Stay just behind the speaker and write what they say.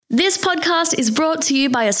This podcast is brought to you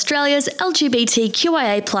by Australia's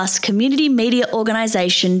LGBTQIA+ community media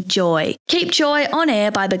organisation, Joy. Keep Joy on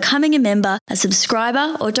air by becoming a member, a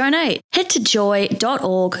subscriber or donate. Head to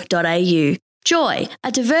joy.org.au. Joy,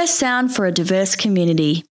 a diverse sound for a diverse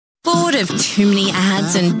community. Bored of too many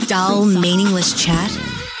ads and dull, meaningless chat?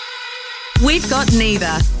 We've got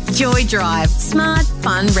neither. Joy Drive, smart,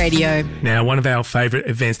 fun radio. Now, one of our favourite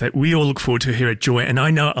events that we all look forward to here at Joy, and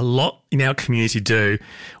I know a lot in our community do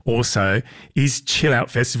also, is ChillOut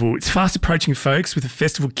Festival. It's fast approaching, folks, with the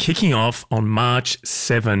festival kicking off on March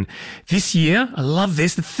 7. This year, I love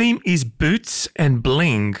this, the theme is Boots and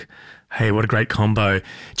Bling. Hey, what a great combo.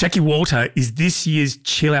 Jackie Walter is this year's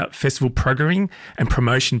ChillOut Festival programming and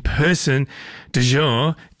promotion person du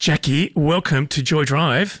jour. Jackie, welcome to Joy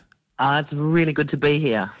Drive. It's really good to be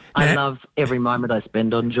here. I love every moment I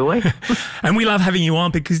spend on Joy. And we love having you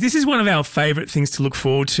on because this is one of our favourite things to look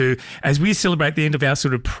forward to as we celebrate the end of our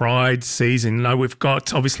sort of Pride season. You know, we've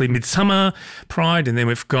got obviously Midsummer Pride and then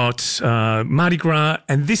we've got Mardi Gras,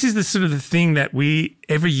 and this is the sort of the thing that we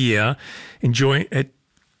every year enjoy at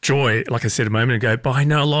Joy, like I said a moment ago, but I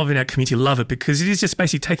know a lot of in our community love it because it is just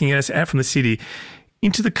basically taking us out from the city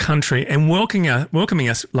into the country and welcoming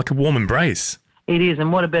us like a warm embrace. It is,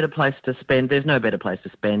 and what a better place to spend. There's no better place to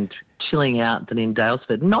spend chilling out than in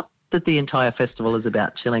Dalesford. Not that the entire festival is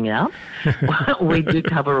about chilling out. We do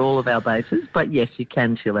cover all of our bases, but yes, you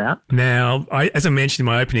can chill out. Now, as I mentioned in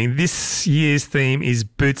my opening, this year's theme is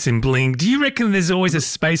Boots and Bling. Do you reckon there's always a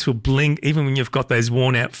space for bling even when you've got those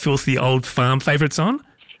worn-out, filthy old farm favourites on?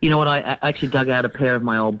 You know what, I actually dug out a pair of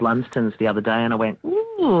my old Blunstons the other day and I went,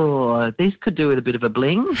 ooh, these could do with a bit of a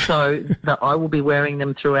bling. So I will be wearing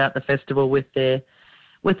them throughout the festival with their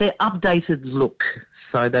updated look.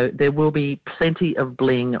 So there will be plenty of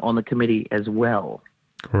bling on the committee as well.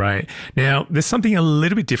 Great. Now, there's something a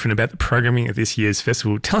little bit different about the programming of this year's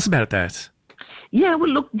festival. Tell us about that. Yeah, well,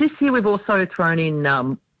 look, this year we've also thrown in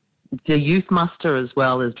the youth muster as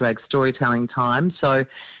well as drag storytelling time. So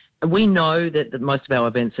we know that most of our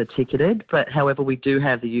events are ticketed, but however, we do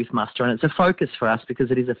have the youth muster, and it's a focus for us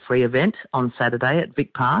because it is a free event on Saturday at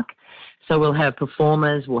Vic Park. So we'll have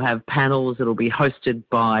performers, we'll have panels that'll be hosted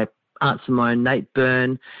by Aunt Simone, Nate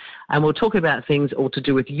Byrne, and we'll talk about things all to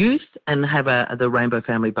do with youth and have the Rainbow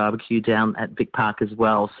Family Barbecue down at Vic Park as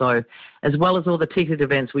well. So as well as all the ticketed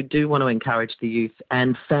events, we do want to encourage the youth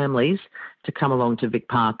and families to come along to Vic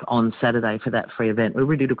Park on Saturday for that free event. We're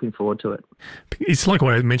really looking forward to it. It's like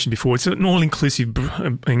what I mentioned before. It's an all-inclusive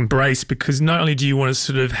embrace because not only do you want to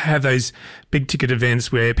sort of have those big-ticket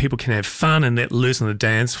events where people can have fun and let loose on the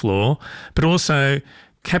dance floor, but also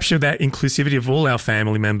capture that inclusivity of all our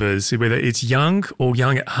family members, whether it's young or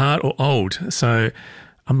young at heart or old. So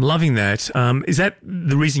I'm loving that. Is that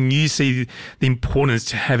the reason you see the importance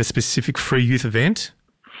to have a specific free youth event?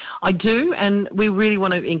 I do, and we really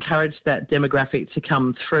want to encourage that demographic to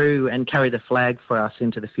come through and carry the flag for us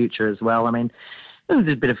into the future as well. I mean, there's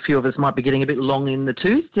a few of us might be getting a bit long in the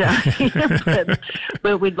tooth,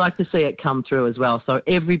 but we'd like to see it come through as well. So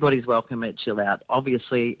everybody's welcome at Chill Out.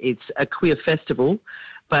 Obviously, it's a queer festival,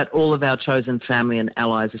 but all of our chosen family and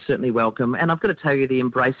allies are certainly welcome. And I've got to tell you, the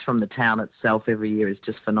embrace from the town itself every year is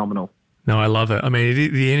just phenomenal. No, I love it. I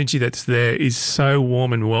mean, the energy that's there is so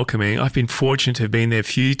warm and welcoming. I've been fortunate to have been there a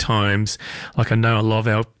few times. Like I know a lot of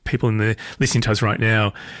our people listening to us right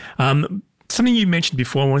now. Something you mentioned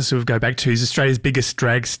before I want to sort of go back to is Australia's biggest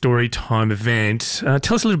drag story time event.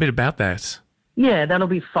 Tell us a little bit about that. Yeah, that'll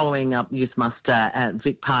be following up Youth Muster at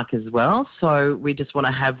Vic Park as well. So we just want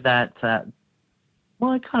to have that,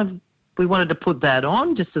 we wanted to put that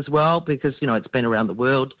on just as well because, you know, it's been around the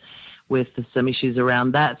world with some issues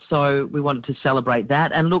around that. So we wanted to celebrate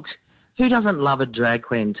that. And look, who doesn't love a drag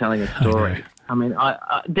queen telling a story? I mean,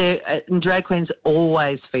 drag queens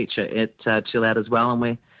always feature at Chill Out as well, and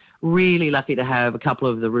we're really lucky to have a couple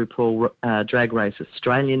of the RuPaul Drag Race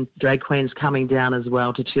Australian drag queens coming down as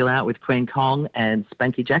well to Chill Out with Queen Kong and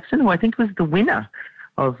Spanky Jackson, who I think was the winner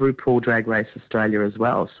of RuPaul Drag Race Australia as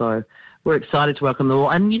well. So we're excited to welcome them all.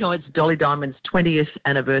 And, you know, it's Dolly Diamond's 20th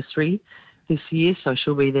anniversary this year, so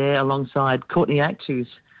she'll be there alongside Courtney Act, who's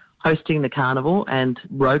hosting the carnival, and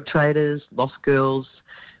Rogue Traders, Lost Girls,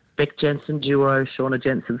 Beck Jensen duo, Shauna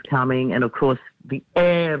Jensen's coming, and of course the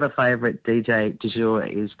ever-favourite DJ du jour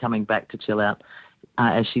is coming back to Chill Out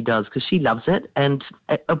as she does because she loves it, and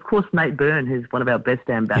of course Nate Byrne, who's one of our best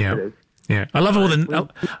ambassadors. Yeah, I love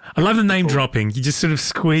I love the name dropping. You just sort of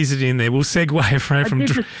squeeze it in there. We'll segue from.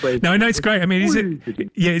 No, it's great. I mean,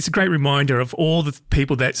 it's a great reminder of all the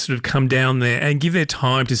people that sort of come down there and give their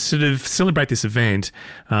time to sort of celebrate this event,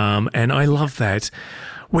 and I love that.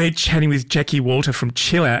 We're chatting with Jackie Walter from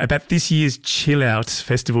ChillOut about this year's ChillOut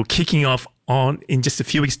Festival kicking off in just a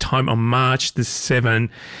few weeks' time on March the 7th.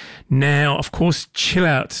 Now, of course,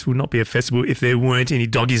 ChillOut would not be a festival if there weren't any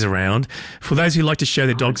doggies around. For those who like to show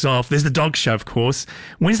their dogs off, there's the dog show, of course.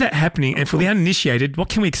 When's that happening? And for the uninitiated, what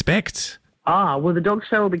can we expect? Well, the dog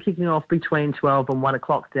show will be kicking off between 12 and 1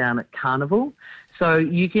 o'clock down at Carnival. So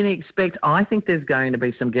you can expect, I think there's going to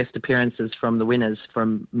be some guest appearances from the winners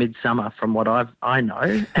from Midsummer, from what I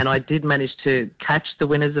know. And I did manage to catch the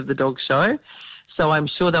winners of the dog show. So I'm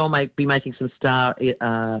sure they'll be making some star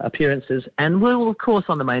appearances. And we'll, of course,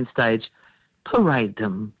 on the main stage, parade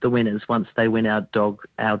them, the winners, once they win our dog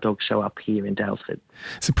show up here in Daylesford.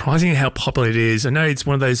 Surprising how popular it is. I know it's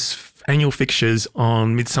one of those annual fixtures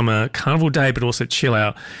on Midsummer Carnival Day, but also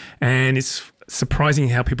ChillOut. And it's surprising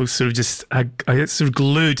how people sort of just are sort of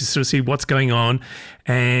glued to sort of see what's going on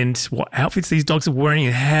and what outfits these dogs are wearing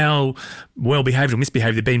and how well behaved or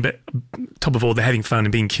misbehaved they've been. But top of all, they're having fun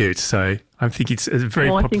and being cute. So I think it's a very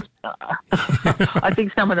popular. I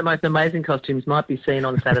think some of the most amazing costumes might be seen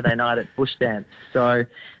on Saturday night at Bush Dance. So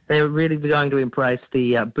they're really going to embrace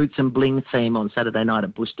the boots and bling theme on Saturday night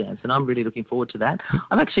at Bush Dance, and I'm really looking forward to that.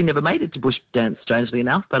 I've actually never made it to Bush Dance, strangely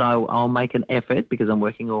enough, but I'll make an effort because I'm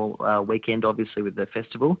working all weekend, obviously, with the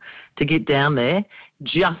festival, to get down there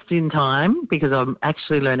just in time because I'm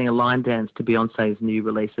actually learning a line dance to Beyonce's new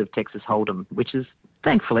release of Texas Hold'em, which is,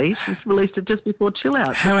 thankfully, she's released it just before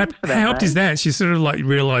ChillOut. How apt is that? She sort of like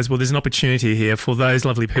realised, well, there's an opportunity here for those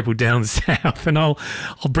lovely people down south, and I'll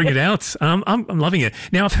bring it out. I'm loving it.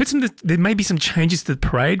 Now, I've heard there may be some changes to the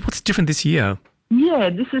parade. What's different this year? Yeah,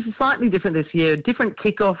 this is slightly different this year. Different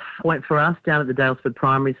kick-off point for us down at the Daylesford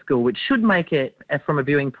Primary School, which should make it, from a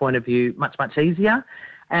viewing point of view, much, much easier.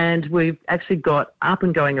 And we've actually got up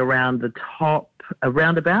and going around the top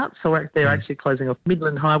roundabout. So they're actually closing off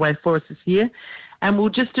Midland Highway for us this year. And we'll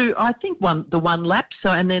just do, I think, the one lap.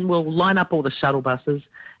 And then we'll line up all the shuttle buses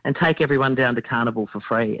and take everyone down to Carnival for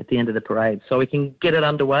free at the end of the parade. So we can get it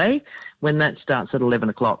underway when that starts at 11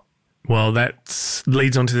 o'clock. Well, that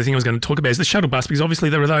leads on to the thing I was going to talk about is the shuttle bus, because obviously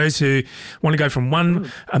there are those who want to go from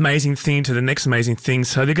one amazing thing to the next amazing thing.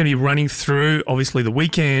 So they're going to be running through, obviously, the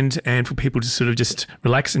weekend, and for people to sort of just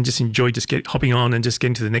relax and just enjoy, just hopping on and just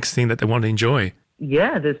getting to the next thing that they want to enjoy.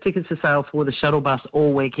 Yeah, there's tickets for sale for the shuttle bus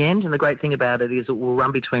all weekend. And the great thing about it is it will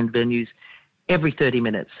run between venues every 30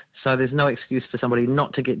 minutes. So there's no excuse for somebody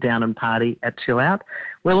not to get down and party at ChillOut.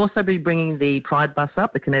 We'll also be bringing the Pride bus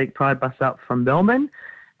up, the Kinetic Pride bus up from Melbourne,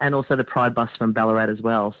 and also the Pride bus from Ballarat as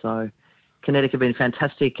well. So Kinetic have been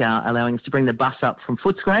fantastic, allowing us to bring the bus up from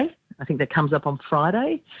Footscray. I think that comes up on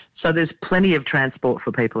Friday. So there's plenty of transport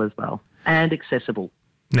for people as well, and accessible.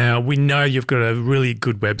 Now, we know you've got a really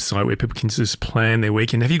good website where people can just plan their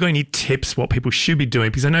weekend. Have you got any tips what people should be doing?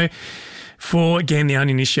 Because I know for, again, the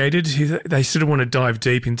uninitiated, they sort of want to dive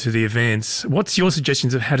deep into the events. What's your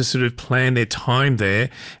suggestions of how to sort of plan their time there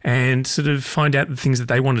and sort of find out the things that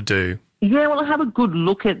they want to do? Yeah, well, have a good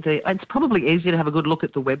look at it's probably easier to have a good look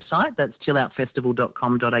at the website. That's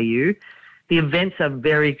chilloutfestival.com.au. The events are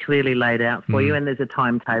very clearly laid out for you, and there's a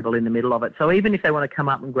timetable in the middle of it. So even if they want to come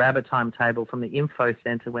up and grab a timetable from the info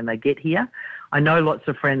centre when they get here, I know lots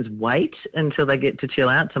of friends wait until they get to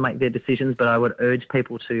ChillOut to make their decisions, but I would urge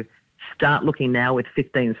people to start looking now with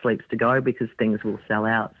 15 sleeps to go because things will sell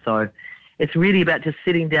out. So it's really about just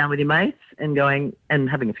sitting down with your mates and going and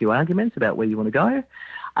having a few arguments about where you want to go.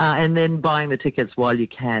 And then buying the tickets while you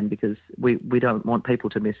can because we don't want people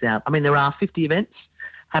to miss out. I mean, there are 50 events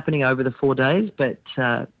happening over the 4 days, but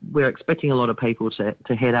we're expecting a lot of people to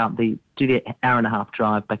head out do the hour-and-a-half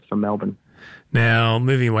drive back from Melbourne. Now,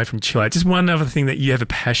 moving away from ChillOut, just one other thing that you have a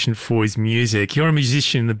passion for is music. You're a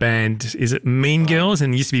musician in the band. Is it Mean Girls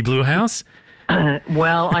and it used to be Blue House?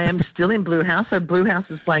 Well, I am still in Blue House. So Blue House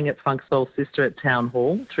is playing at Funk Soul Sister at Town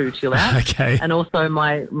Hall through ChillOut. Okay. And also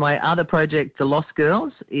my other project, The Lost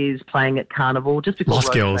Girls, is playing at Carnival just before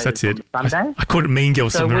Lost Girls, that's it. Sunday. I called it Mean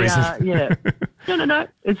Girls for some reason. Yeah. No.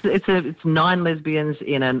 It's 9 lesbians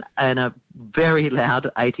in a very loud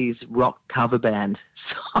 80s rock cover band.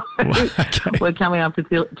 So we're coming up to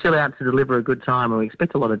ChillOut to deliver a good time, and we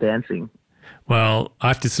expect a lot of dancing. Well, I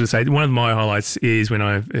have to sort of say, one of my highlights is when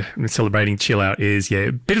I'm celebrating ChillOut is,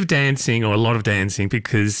 a bit of dancing or a lot of dancing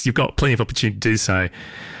because you've got plenty of opportunity to do so.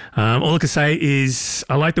 All I can say is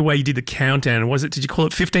I like the way you did the countdown. Did you call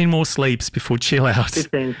it 15 more sleeps before chill out?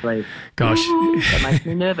 15 sleeps. Gosh. That makes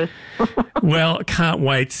me nervous. Well, can't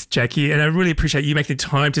wait, Jackie. And I really appreciate you making the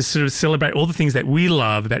time to sort of celebrate all the things that we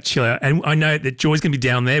love about chill out. And I know that Joy's going to be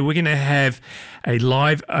down there. We're going to have a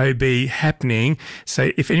live OB happening. So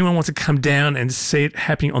if anyone wants to come down and see it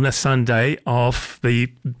happening on the Sunday of the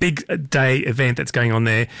big day event that's going on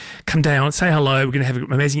there, come down, say hello. We're going to have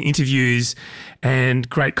amazing interviews and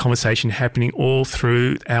great conversation happening all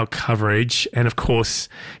through our coverage. And of course,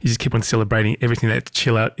 you just keep on celebrating everything that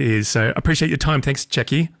Chill Out is. So I appreciate your time. Thanks,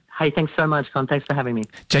 Jackie. Hey, thanks so much, Con. Thanks for having me.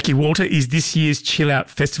 Jackie Walter is this year's Chill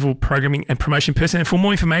Out Festival programming and promotion person. And for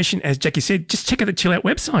more information, as Jackie said, just check out the Chill Out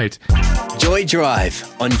website. Joy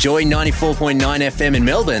Drive on Joy 94.9 FM in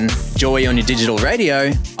Melbourne, Joy on your digital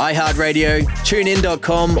radio, iHeartRadio,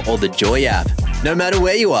 TuneIn.com or the Joy app. No matter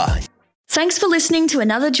where you are. Thanks for listening to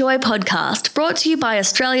another Joy podcast brought to you by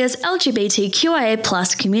Australia's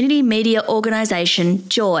LGBTQIA+ community media organisation,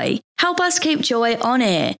 Joy. Help us keep Joy on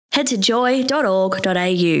air. Head to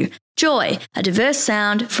joy.org.au. Joy, a diverse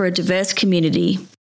sound for a diverse community.